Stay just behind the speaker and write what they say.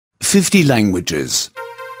50 languages.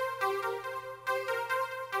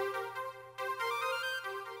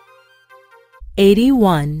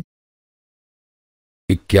 81.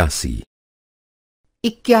 81.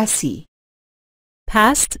 81.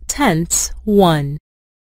 Past tense 1.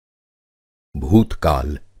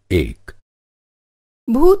 भूतकाल 1.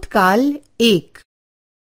 भूतकाल 1.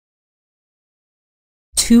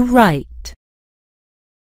 To write.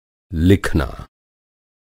 लिखना.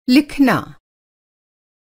 लिखना.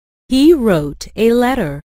 He wrote a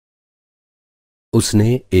letter.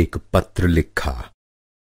 उसने एक पत्र लिखा.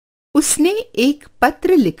 उसने एक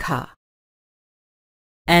पत्र लिखा.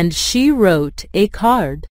 And she wrote a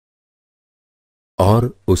card.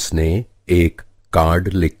 और उसने एक कार्ड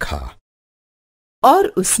लिखा. और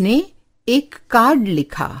उसने एक कार्ड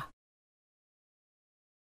लिखा.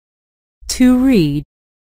 To read.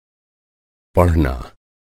 पढ़ना.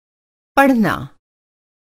 पढ़ना.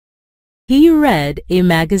 He read a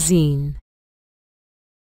magazine.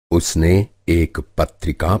 उसने एक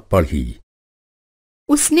पत्रिका पढ़ी.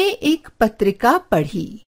 उसने एक पत्रिका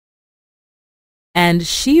पढ़ी. And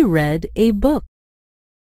she read a book.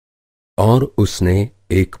 और उसने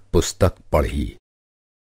एक पुस्तक पढ़ी.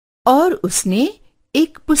 और उसने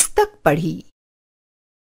एक पुस्तक पढ़ी.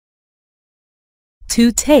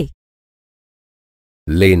 To take.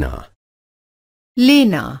 लेना.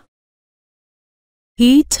 लेना.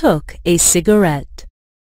 He took a cigarette.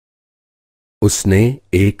 उसने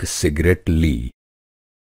एक सिगरेट ली.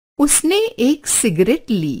 उसने एक cigarette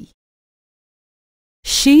Lee.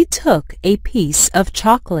 She took a piece of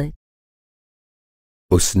chocolate.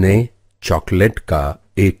 उसने चॉकलेट का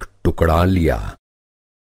एक टुकड़ा लिया.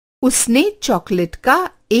 उसने चॉकलेट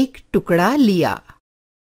का एक टुकड़ा लिया.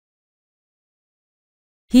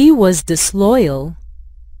 He was disloyal,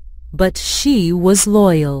 but she was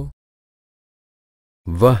loyal.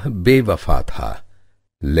 वह बेवफा था,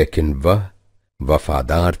 लेकिन वह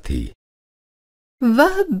वफादार थी.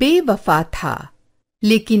 वह बेवफा था,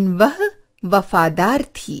 लेकिन वह वफादार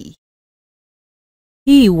थी.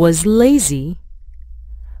 He was lazy,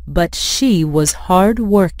 but she was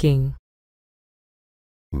hard-working.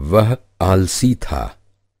 वह आलसी था,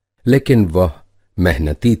 लेकिन वह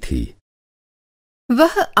मेहनती थी.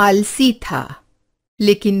 वह आलसी था,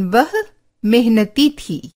 लेकिन वह मेहनती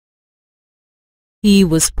थी. He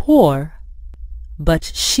was poor, but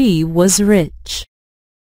she was rich.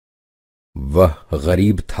 वह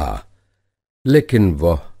गरीब था, लेकिन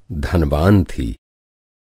वह धनवान थी.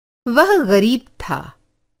 वह गरीब था,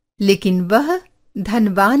 लेकिन वह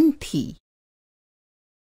धनवान थी.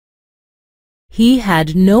 He had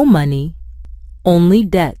no money, only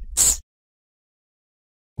debts.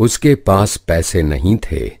 उसके पास पैसे नहीं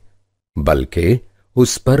थे, बल्कि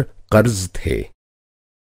उस पर कर्ज थे.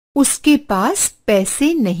 उसके पास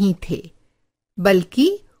पैसे नहीं थे,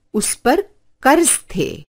 बल्कि उस पर कर्ज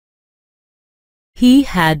थे. He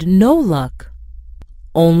had no luck,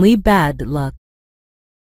 only bad luck.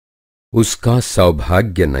 उसका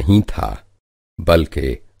सौभाग्य नहीं था,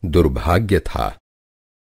 बल्कि दुर्भाग्य था.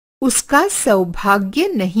 उसका सौभाग्य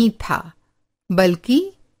नहीं था,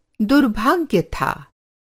 बल्कि दुर्भाग्य था.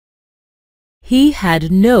 He had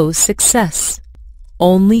no success,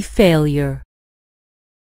 only failure.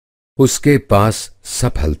 उसके पास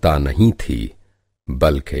सफलता नहीं थी,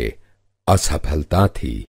 बल्कि असफलता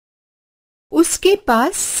थी. उसके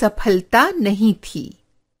पास सफलता नहीं थी,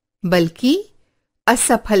 बल्कि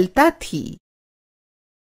असफलता थी.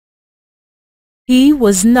 He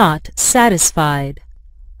was not satisfied,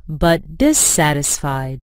 but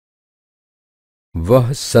dissatisfied.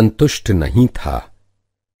 वह संतुष्ट नहीं था,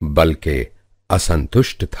 बल्कि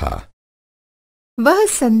असंतुष्ट था. वह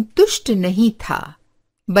संतुष्ट नहीं था,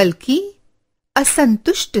 बल्कि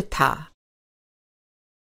असंतुष्ट था.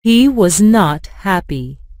 He was not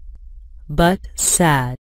happy, but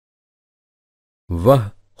sad. वह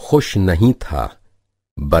खुश नहीं था,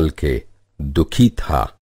 बल्कि दुखी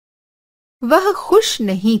था. वह खुश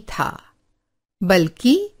नहीं था,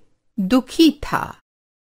 बल्कि दुखी था.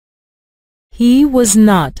 He was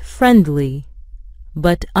not friendly,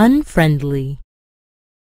 but unfriendly.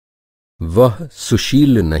 वह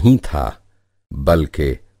सुशील नहीं था,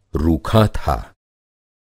 बल्कि रूखा था.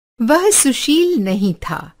 वह सुशील नहीं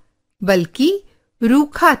था, बल्कि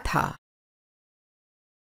रूखा था.